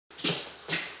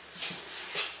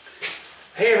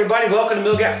Hey everybody, welcome to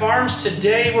Milgat Farms.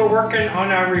 Today we're working on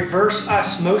our reverse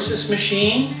osmosis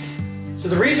machine. So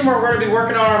the reason we're going to be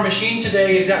working on our machine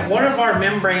today is that one of our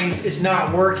membranes is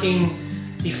not working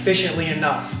efficiently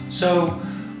enough. So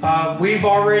we've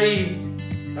already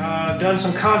done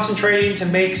some concentrating to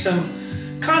make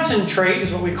some concentrate,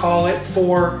 is what we call it,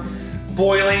 for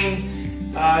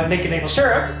boiling, making maple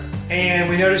syrup. And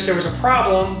we noticed there was a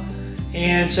problem.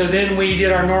 And so then we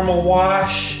did our normal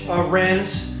wash,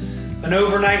 rinse, an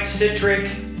overnight citric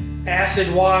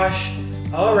acid wash,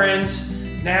 a rinse.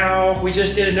 Now we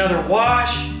just did another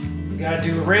wash. We gotta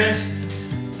do a rinse.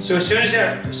 So as soon as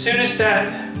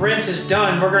that rinse is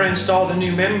done, we're gonna install the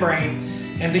new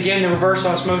membrane and begin the reverse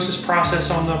osmosis process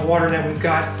on the water that we've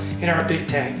got in our big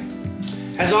tank.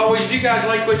 As always, if you guys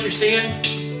like what you're seeing,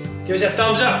 give us that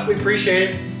thumbs up, we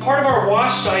appreciate it. Part of our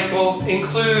wash cycle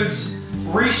includes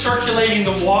recirculating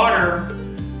the water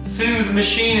through the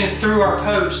machine and through our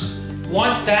post.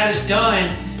 Once that is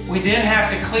done, we then have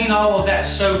to clean all of that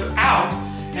soap out.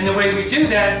 And the way we do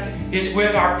that is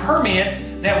with our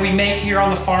permeate that we make here on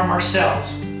the farm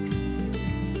ourselves.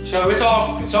 So it's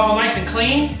all nice and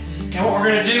clean. And what we're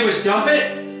gonna do is dump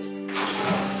it.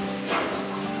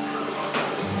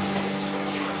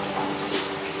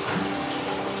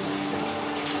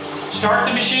 Start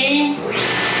the machine.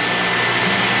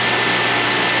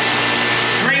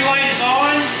 Green light is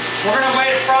on. We're going to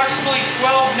wait approximately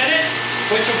 12 minutes,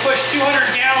 which will push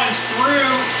 200 gallons through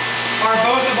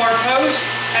both of our posts,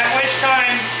 at which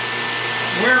time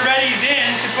we're ready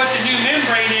then to put the new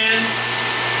membrane in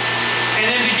and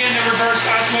then begin the reverse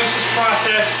osmosis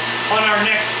process on our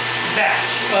next batch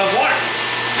of water.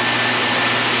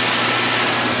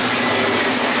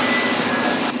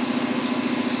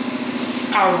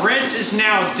 Our rinse is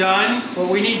now done. What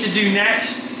we need to do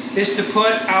next is to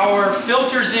put our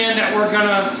filters in that we're going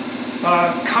to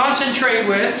concentrate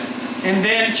with and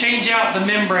then change out the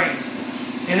membrane.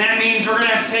 And that means we're going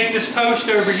to have to take this post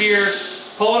over here,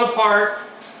 pull it apart,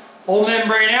 old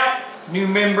membrane out, new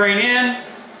membrane in.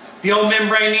 The old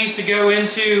membrane needs to go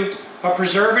into a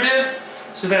preservative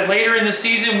so that later in the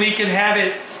season we can have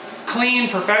it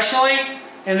cleaned professionally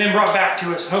and then brought back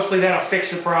to us. Hopefully that'll fix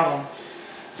the problem.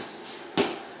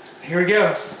 Here we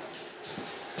go.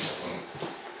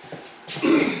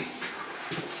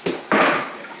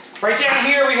 Right down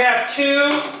here we have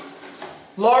two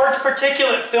large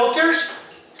particulate filters,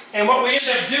 and what we end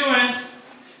up doing,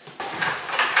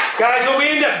 guys,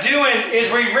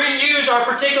 is we reuse our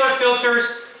particulate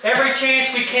filters every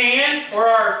chance we can, or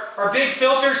our big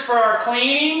filters for our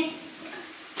cleaning.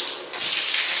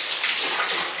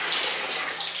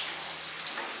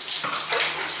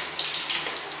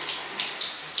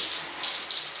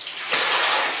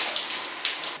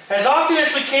 As often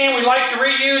as we can, we like to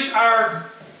reuse our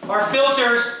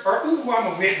filters,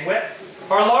 I'm getting wet.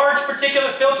 Our large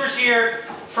particulate filters here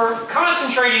for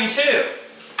concentrating too.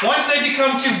 Once they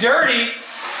become too dirty,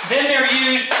 then they're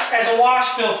used as a wash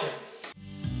filter.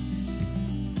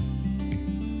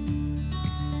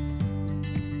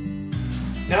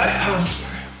 Now,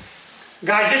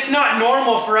 guys, it's not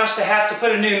normal for us to have to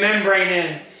put a new membrane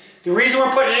in. The reason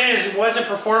we're putting it in is it wasn't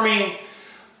performing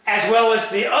as well as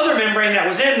the other membrane that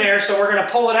was in there, so we're going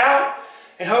to pull it out,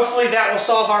 and hopefully that will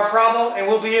solve our problem, and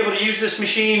we'll be able to use this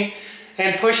machine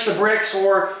and push the bricks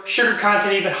or sugar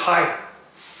content even higher.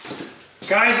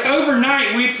 Guys,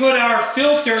 overnight we put our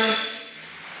filter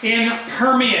in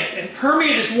permeate, and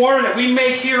permeate is water that we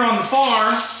make here on the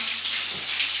farm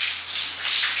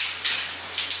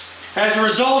as a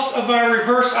result of our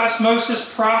reverse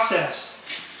osmosis process.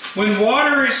 When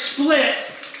water is split,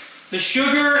 the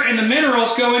sugar and the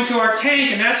minerals go into our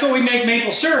tank, and that's what we make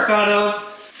maple syrup out of.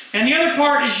 And the other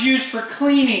part is used for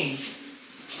cleaning.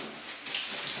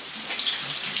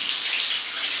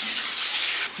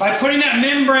 By putting that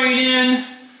membrane in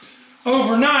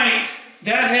overnight,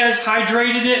 that has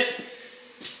hydrated it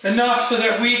enough so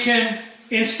that we can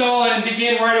install it and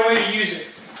begin right away to use it.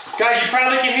 Guys, you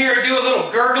probably can hear it do a little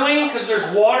gurgling because there's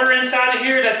water inside of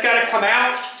here that's got to come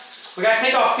out. We got to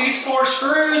take off these 4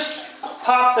 screws.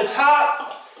 Pop the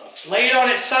top, lay it on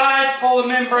its side, pull the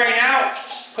membrane out,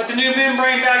 put the new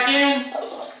membrane back in,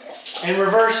 and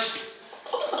reverse,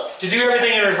 to do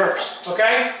everything in reverse,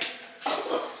 okay?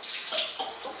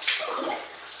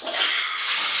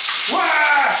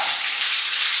 Wah!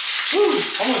 Woo,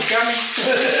 almost got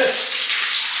me.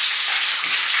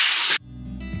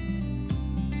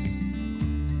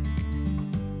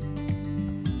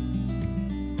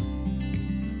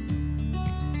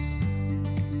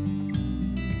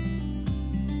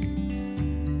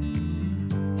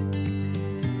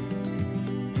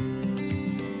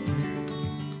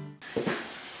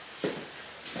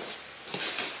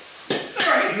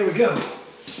 here we go.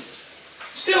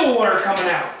 Still water coming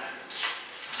out.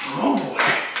 Oh boy.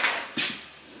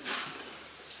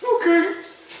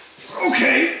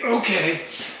 Okay.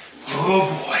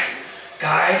 Oh boy.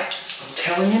 Guys, I'm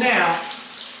telling you now,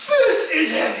 this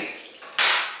is heavy.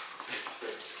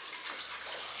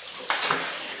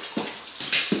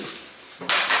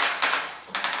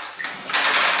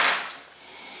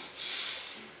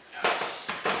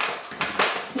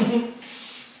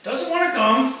 Doesn't want to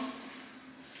come.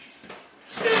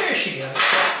 There she goes.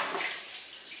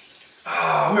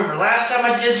 Oh, remember last time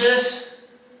I did this?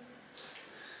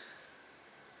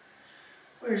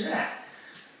 Where's that?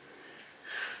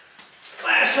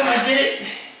 Last time I did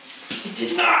it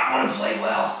did not want to play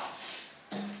well.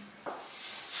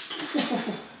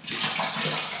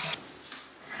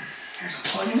 There's a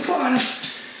plug in the bottom.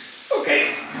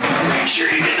 Okay, make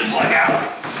sure you get the plug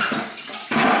out.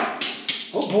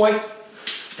 Oh boy,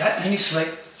 that mini slick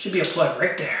should be a plug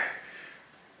right there.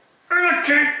 I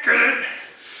can't get it.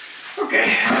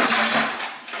 Okay.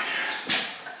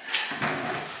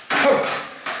 Oh,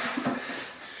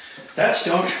 that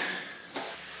stunk.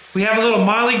 We have a little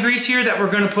moly grease here that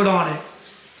we're going to put on it.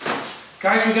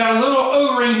 Guys, we got a little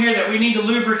O-ring here that we need to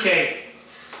lubricate.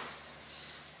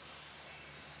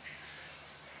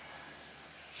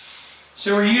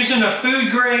 So we're using a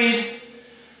food grade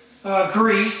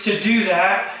grease to do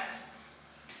that.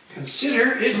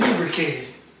 Consider it lubricated.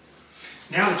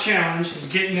 Now the challenge is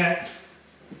getting that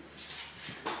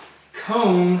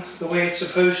cone the way it's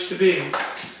supposed to be.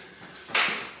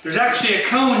 There's actually a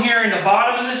cone here in the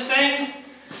bottom of this thing.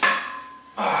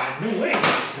 Ah, no way,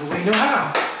 no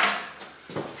how.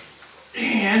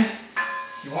 And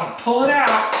you want to pull it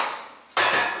out.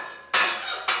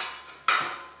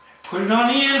 Put it on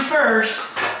the end first,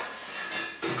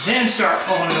 and then start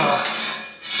pulling it off.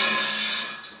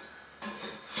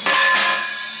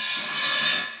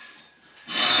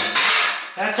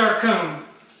 That's our cone.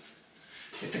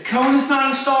 If the cone is not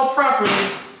installed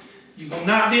properly, you will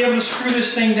not be able to screw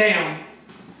this thing down.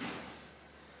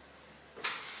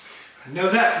 I know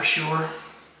that for sure.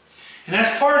 And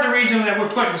that's part of the reason that we're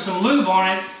putting some lube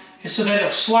on it, is so that it'll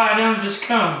slide under this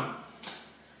cone.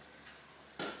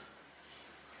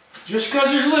 Just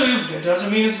because there's lube, that doesn't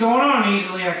mean it's going on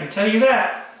easily, I can tell you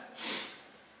that.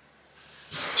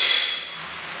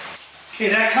 Okay,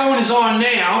 that cone is on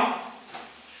now.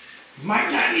 We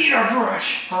might not need our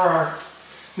brush, or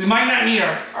we might not need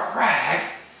our rag.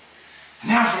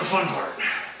 Now for the fun part.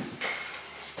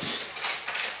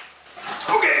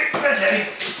 Okay, that's heavy.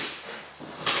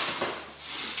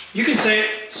 You can say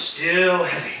it, still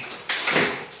heavy.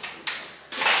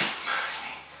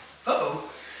 Uh-oh.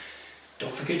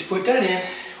 Don't forget to put that in,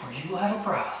 or you will have a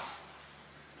problem.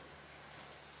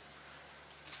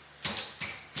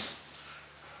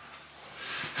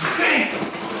 Okay.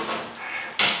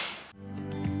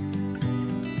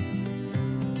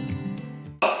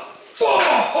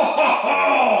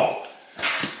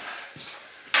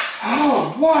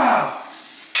 Oh, wow.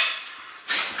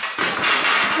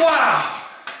 Wow.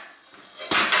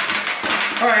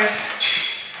 All right.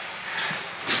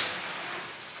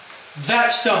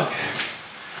 That stunk.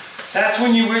 That's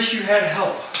when you wish you had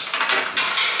help.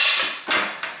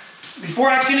 Before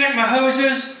I connect my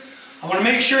hoses, I want to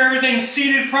make sure everything's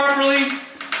seated properly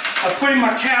by putting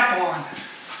my cap on.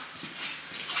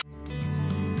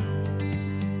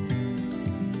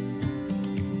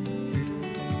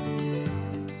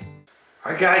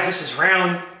 Alright guys, this is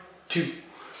round 2.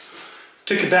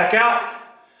 Took it back out,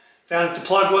 found that the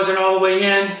plug wasn't all the way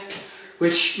in,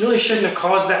 which really shouldn't have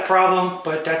caused that problem,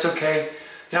 but that's okay.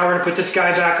 Now we're going to put this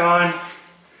guy back on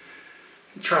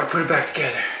and try to put it back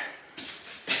together.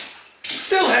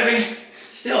 Still heavy,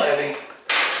 still heavy.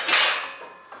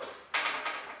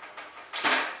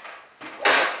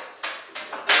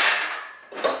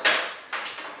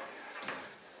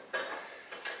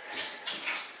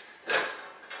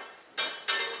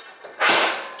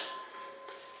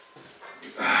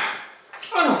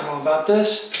 I don't know about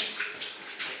this.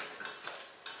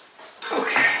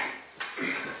 Okay.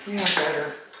 Yeah,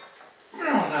 better. I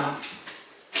don't know.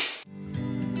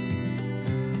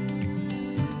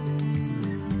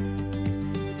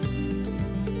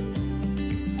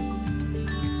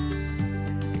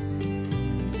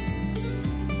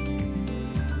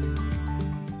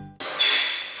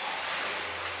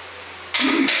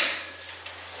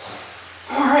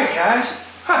 All right, guys.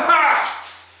 Ha ha!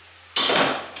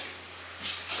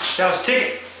 That was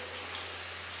ticking.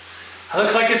 It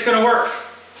looks like it's going to work.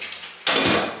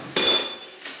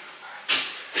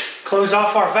 Close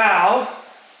off our valve.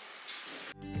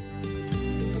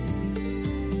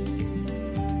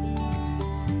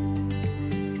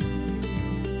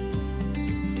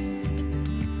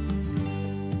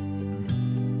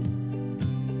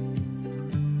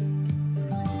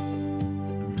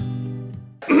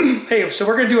 Hey, so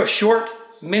we're gonna do a short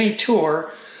mini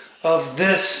tour of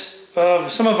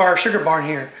some of our sugar barn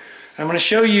here. I'm gonna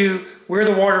show you where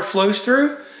the water flows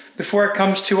through before it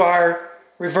comes to our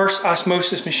reverse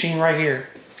osmosis machine right here.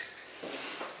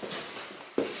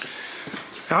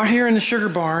 Out here in the sugar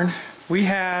barn, we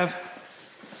have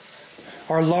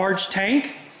our large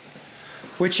tank,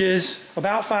 which is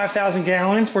about 5,000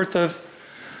 gallons worth of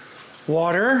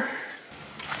water.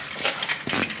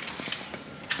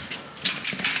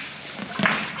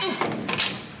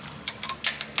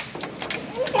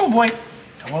 Oh boy,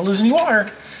 don't want to lose any water.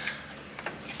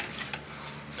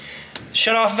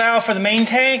 Shut off valve for the main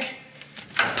tank.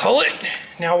 Pull it.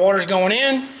 Now water's going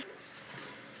in.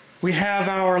 We have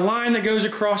our line that goes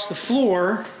across the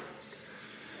floor.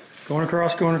 Going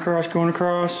across, going across, going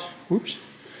across. Whoops.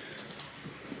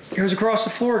 Goes across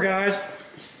the floor, guys.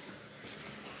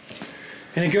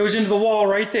 And it goes into the wall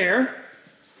right there.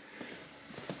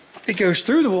 It goes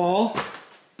through the wall.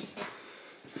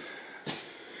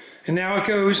 And now it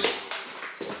goes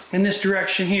in this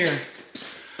direction here.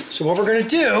 So what we're going to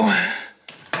do,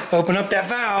 open up that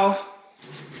valve.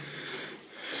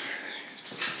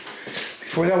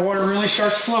 Before that water really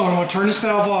starts flowing, I'm going to turn this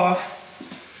valve off.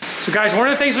 So guys, one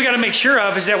of the things we got to make sure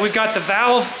of is that we've got the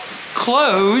valve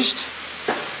closed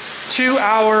to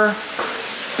our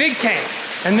big tank.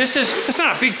 And it's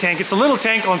not a big tank, it's a little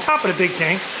tank on top of the big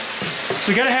tank.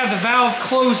 So we got to have the valve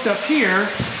closed up here.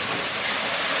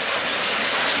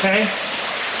 Okay,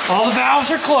 all the valves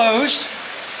are closed.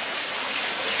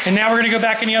 And now we're going to go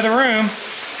back in the other room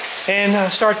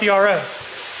and start the RO.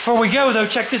 Before we go though,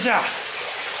 check this out.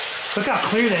 Look how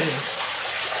clear that is.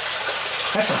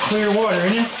 That's some clear water,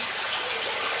 isn't it?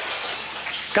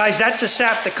 Guys, that's the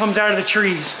sap that comes out of the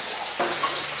trees.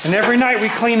 And every night we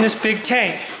clean this big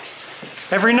tank.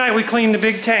 Every night we clean the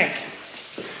big tank.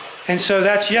 And so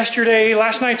that's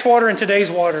last night's water and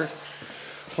today's water.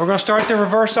 We're going to start the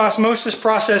reverse osmosis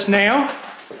process now.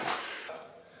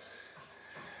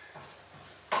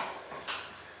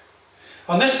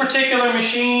 On this particular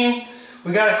machine,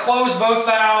 we got to close both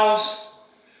valves.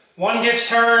 One gets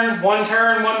turned, one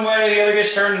turn one way, the other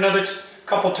gets turned another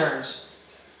couple turns.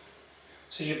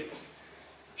 So you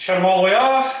shut them all the way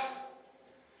off.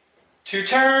 2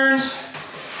 turns.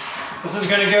 This is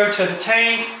going to go to the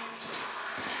tank.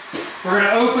 We're going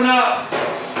to open up.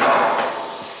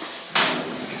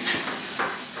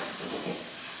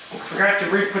 Forgot to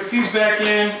re-put these back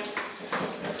in.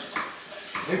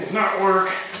 They will not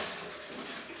work.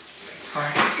 All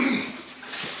right.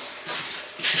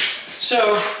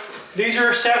 So these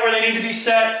are set where they need to be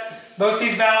set. Both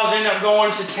these valves end up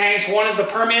going to tanks. One is the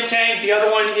permeate tank, the other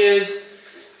one is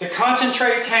the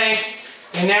concentrate tank.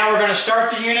 And now we're going to start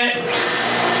the unit.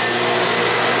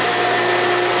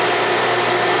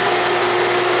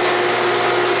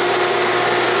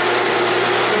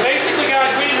 So basically,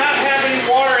 guys, we do not have any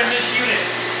water in this unit.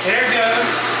 There it goes.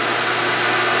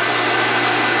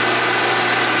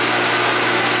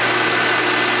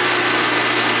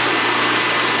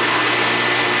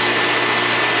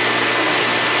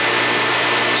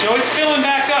 So it's filling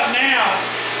back up now.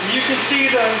 You can see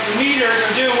the meters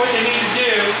are doing what they need to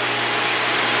do.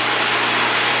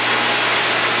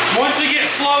 Once we get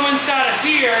flow inside of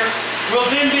here, we'll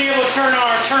then be able to turn on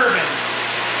our turbine.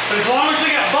 But as long as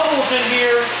we got bubbles in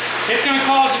here, it's going to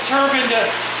cause the turbine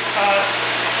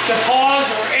to pause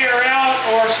or air out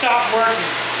or stop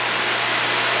working.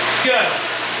 Good.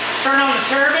 Turn on the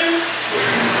turbine.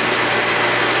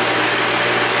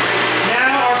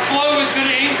 Now our flow is going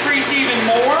to increase even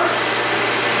more.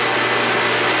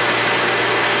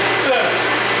 Good.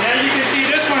 Now you can see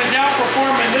this one is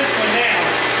outperforming this one now.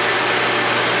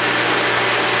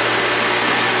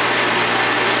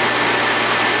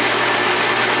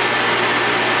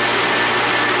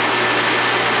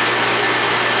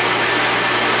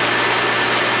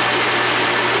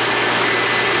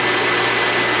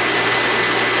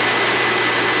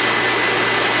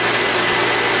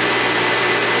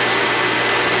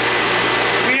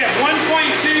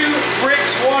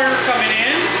 Water coming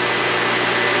in.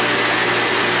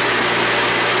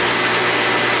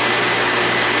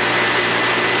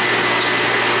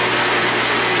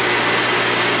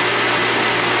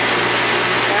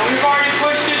 And we've already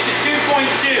pushed it to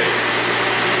 2.2.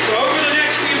 So over the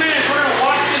next few minutes, we're going to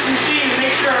watch this machine and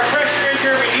make sure our pressure is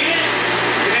where we need it.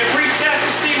 And then retest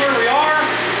to see where we are.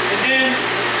 And then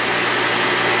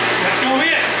that's going to be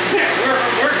it.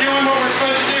 We're doing what we're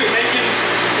supposed to do.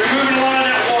 Removing a lot of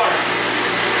that water.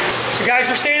 So guys,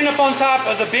 we're standing up on top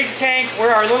of the big tank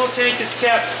where our little tank is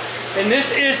kept, and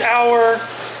this is our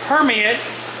permeate.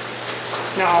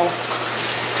 No.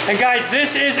 And guys,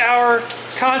 this is our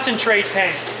concentrate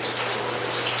tank.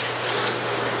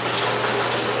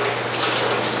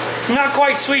 Not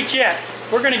quite sweet yet.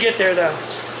 We're gonna get there though.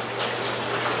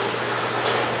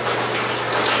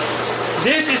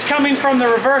 This is coming from the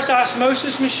reverse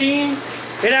osmosis machine.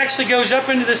 It actually goes up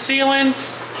into the ceiling,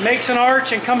 makes an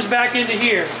arch, and comes back into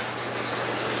here.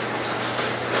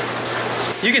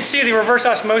 You can see the reverse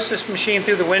osmosis machine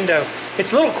through the window.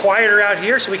 It's a little quieter out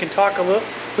here, so we can talk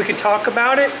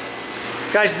about it.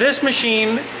 Guys, this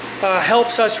machine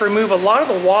helps us remove a lot of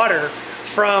the water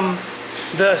from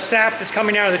the sap that's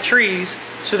coming out of the trees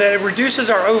so that it reduces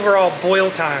our overall boil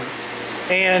time.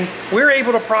 And we're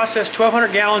able to process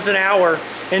 1,200 gallons an hour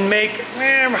and make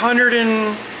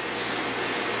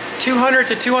 200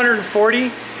 to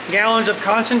 240 gallons of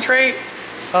concentrate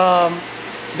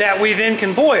that we then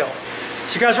can boil.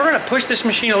 So guys, we're gonna push this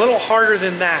machine a little harder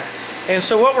than that. And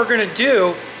so what we're gonna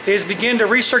do is begin to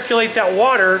recirculate that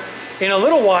water in a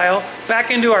little while back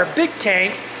into our big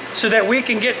tank so that we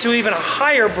can get to even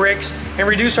higher bricks and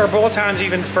reduce our boil times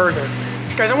even further.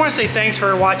 Guys, I wanna say thanks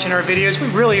for watching our videos. We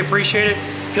really appreciate it.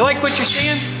 If you like what you're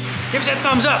seeing, give us that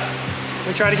thumbs up. Let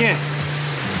me try it again.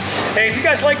 Hey, if you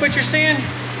guys like what you're seeing,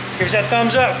 give us that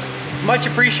thumbs up. Much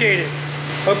appreciated.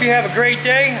 Hope you have a great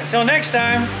day. Until next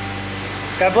time,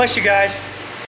 God bless you guys.